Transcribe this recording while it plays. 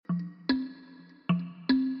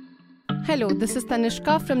Hello, this is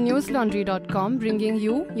Tanishka from newslaundry.com bringing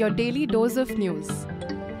you your daily dose of news.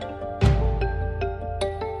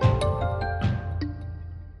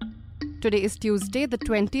 Today is Tuesday, the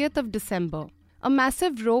 20th of December. A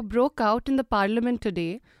massive row broke out in the parliament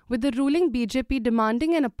today with the ruling BJP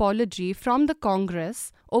demanding an apology from the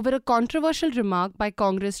Congress over a controversial remark by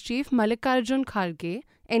Congress chief Mallikarjun Kharge,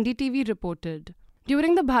 NDTV reported.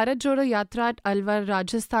 During the Bharat Jodo Yatra at Alwar,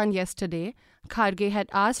 Rajasthan yesterday, Kharge had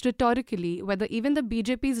asked rhetorically whether even the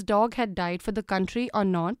BJP's dog had died for the country or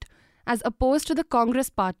not, as opposed to the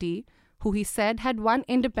Congress party, who he said had won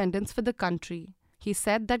independence for the country. He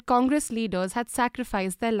said that Congress leaders had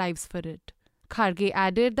sacrificed their lives for it. Kharge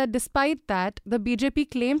added that despite that, the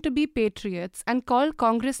BJP claimed to be patriots and called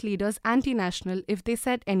Congress leaders anti-national if they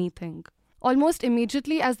said anything. Almost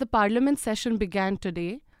immediately as the parliament session began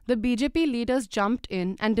today, the BJP leaders jumped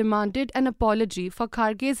in and demanded an apology for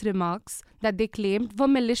Kharge's remarks that they claimed were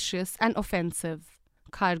malicious and offensive.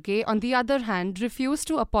 Kharge, on the other hand, refused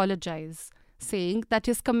to apologize, saying that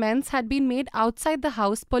his comments had been made outside the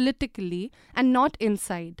house politically and not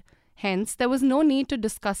inside. Hence, there was no need to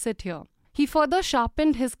discuss it here. He further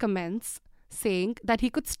sharpened his comments, saying that he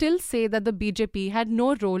could still say that the BJP had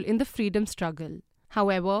no role in the freedom struggle.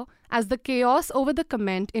 However, as the chaos over the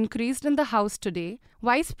comment increased in the House today,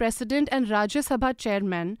 Vice President and Rajya Sabha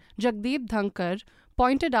Chairman Jagdeep Dhankar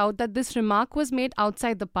pointed out that this remark was made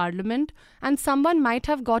outside the parliament and someone might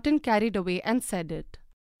have gotten carried away and said it.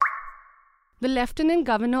 The Lieutenant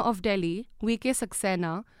Governor of Delhi, V.K.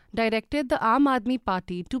 Saxena, directed the Aam Aadmi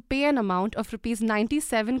Party to pay an amount of Rs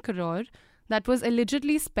 97 crore that was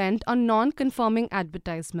allegedly spent on non-conforming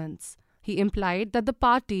advertisements. He implied that the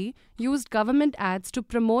party used government ads to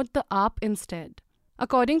promote the AAP instead.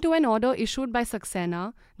 According to an order issued by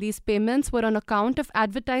Saxena, these payments were on account of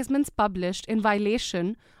advertisements published in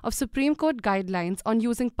violation of Supreme Court guidelines on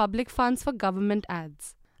using public funds for government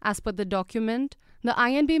ads. As per the document, the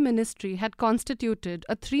INB ministry had constituted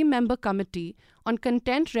a 3-member committee on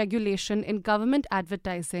content regulation in government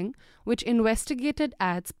advertising, which investigated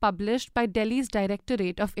ads published by Delhi's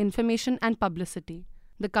Directorate of Information and Publicity.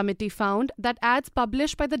 The committee found that ads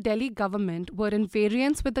published by the Delhi government were in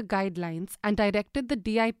variance with the guidelines and directed the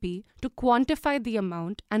DIP to quantify the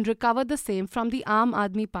amount and recover the same from the Aam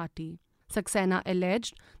Aadmi Party. Saxena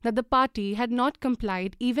alleged that the party had not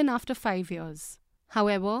complied even after 5 years.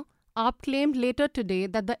 However, AAP claimed later today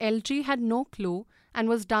that the LG had no clue and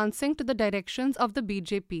was dancing to the directions of the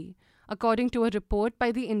BJP, according to a report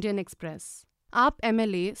by the Indian Express. AAP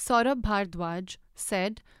MLA Saurabh Bhardwaj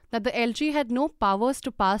said that the LG had no powers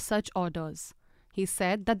to pass such orders. He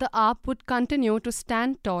said that the AAP would continue to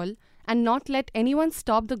stand tall and not let anyone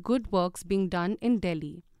stop the good works being done in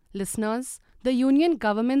Delhi. Listeners, the union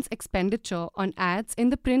government's expenditure on ads in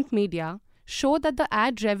the print media show that the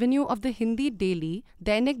ad revenue of the Hindi daily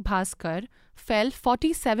Dainik Bhaskar fell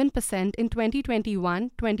 47% in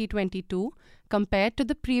 2021-2022 compared to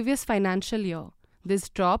the previous financial year. This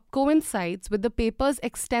drop coincides with the paper's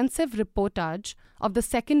extensive reportage of the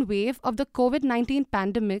second wave of the COVID-19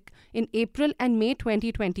 pandemic in April and May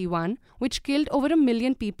 2021, which killed over 1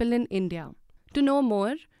 million people in India. To know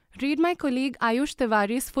more, read my colleague Ayush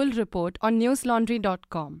Tiwari's full report on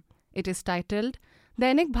newslaundry.com. It is titled,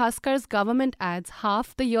 Dainik Bhaskar's government ads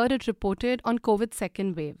half the year it reported on COVID's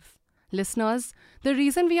second wave. Listeners, the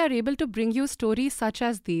reason we are able to bring you stories such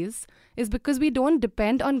as these is because we don't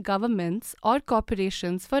depend on governments or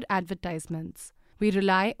corporations for advertisements. We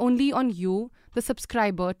rely only on you, the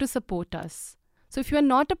subscriber, to support us. So if you are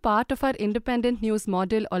not a part of our independent news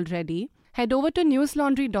model already, head over to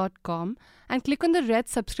newslaundry.com and click on the red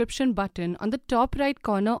subscription button on the top right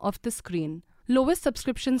corner of the screen. Lowest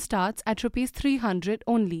subscription starts at Rs 300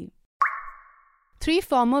 only. 3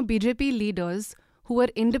 former BJP leaders who were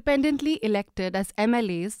independently elected as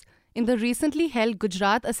MLAs in the recently held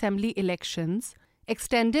Gujarat Assembly elections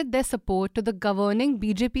extended their support to the governing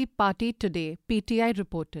BJP party today, PTI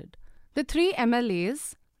reported. The 3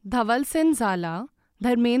 MLAs, Dhaval Singh Zala,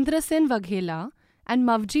 Dharmendra Singh Waghela and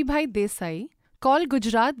Mavji Bhai Desai, called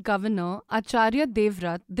Gujarat Governor Acharya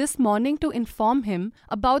Devvrat this morning to inform him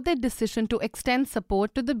about their decision to extend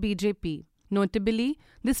support to the BJP. Notably,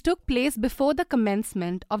 this took place before the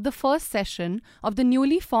commencement of the first session of the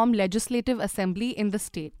newly formed Legislative Assembly in the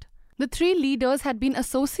state. The 3 leaders had been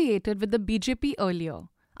associated with the BJP earlier.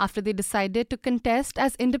 After they decided to contest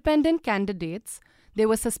as independent candidates, they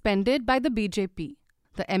were suspended by the BJP.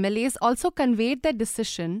 The MLAs also conveyed their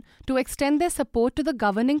decision to extend their support to the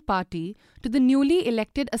governing party to the newly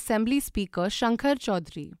elected Assembly Speaker Shankar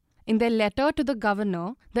Chaudhary. In their letter to the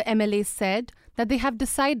governor, the MLAs said that they have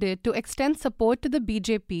decided to extend support to the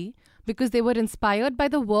BJP because they were inspired by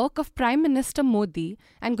the work of Prime Minister Modi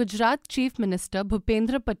and Gujarat Chief Minister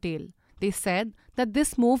Bhupendra Patel. They said that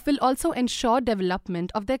this move will also ensure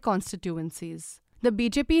development of their constituencies. The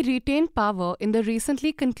BJP retained power in the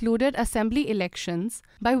recently concluded assembly elections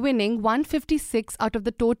by winning 156 out of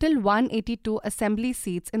the total 182 assembly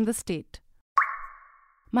seats in the state.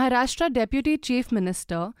 Maharashtra Deputy Chief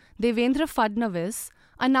Minister Devendra Fadnavis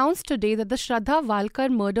announced today that the Shraddha Walkar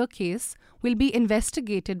murder case will be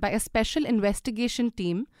investigated by a special investigation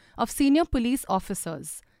team of senior police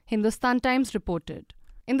officers, Hindustan Times reported.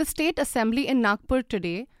 In the State Assembly in Nagpur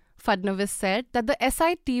today, Fadnavis said that the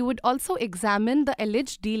SIT would also examine the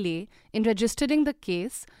alleged delay in registering the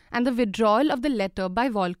case and the withdrawal of the letter by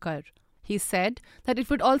Walkar. He said that it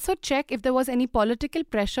would also check if there was any political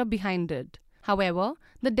pressure behind it. However,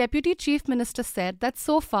 the Deputy Chief Minister said that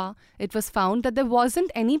so far it was found that there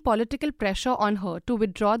wasn't any political pressure on her to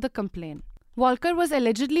withdraw the complaint. Walkar was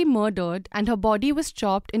allegedly murdered and her body was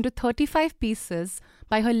chopped into 35 pieces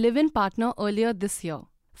by her live-in partner earlier this year.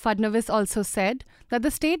 Fadnavis also said that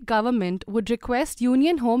the state government would request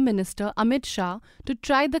Union Home Minister Amit Shah to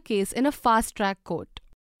try the case in a fast-track court.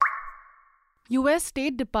 US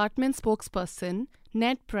State Department spokesperson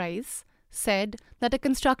Ned Price said that a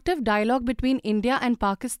constructive dialogue between India and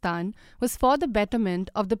Pakistan was for the betterment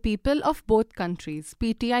of the people of both countries,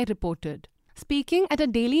 PTI reported. Speaking at a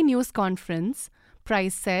daily news conference,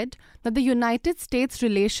 Price said that the United States'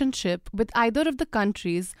 relationship with either of the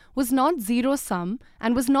countries was not zero-sum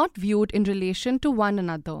and was not viewed in relation to one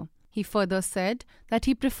another. He further said that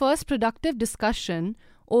he prefers productive discussion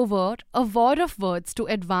over a war of words to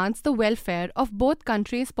advance the welfare of both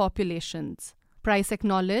countries' populations. Price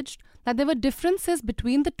acknowledged that there were differences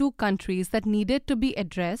between the two countries that needed to be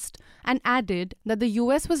addressed and added that the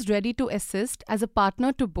US was ready to assist as a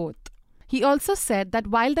partner to both. He also said that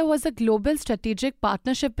while there was a global strategic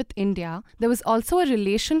partnership with India, there was also a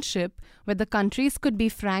relationship where the countries could be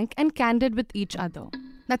frank and candid with each other.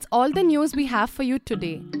 That's all the news we have for you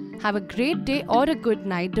today. Have a great day or a good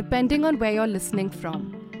night depending on where you're listening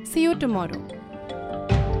from. See you tomorrow.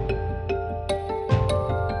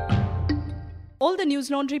 All the News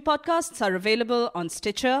Laundry podcasts are available on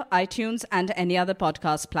Stitcher, iTunes, and any other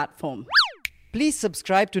podcast platform. Please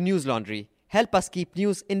subscribe to News Laundry. Help us keep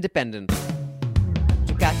news independent.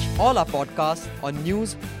 To catch all our podcasts on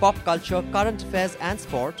news, pop culture, current affairs, and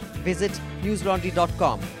sport, visit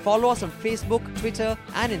newslaundry.com. Follow us on Facebook, Twitter,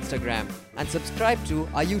 and Instagram, and subscribe to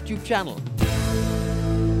our YouTube channel.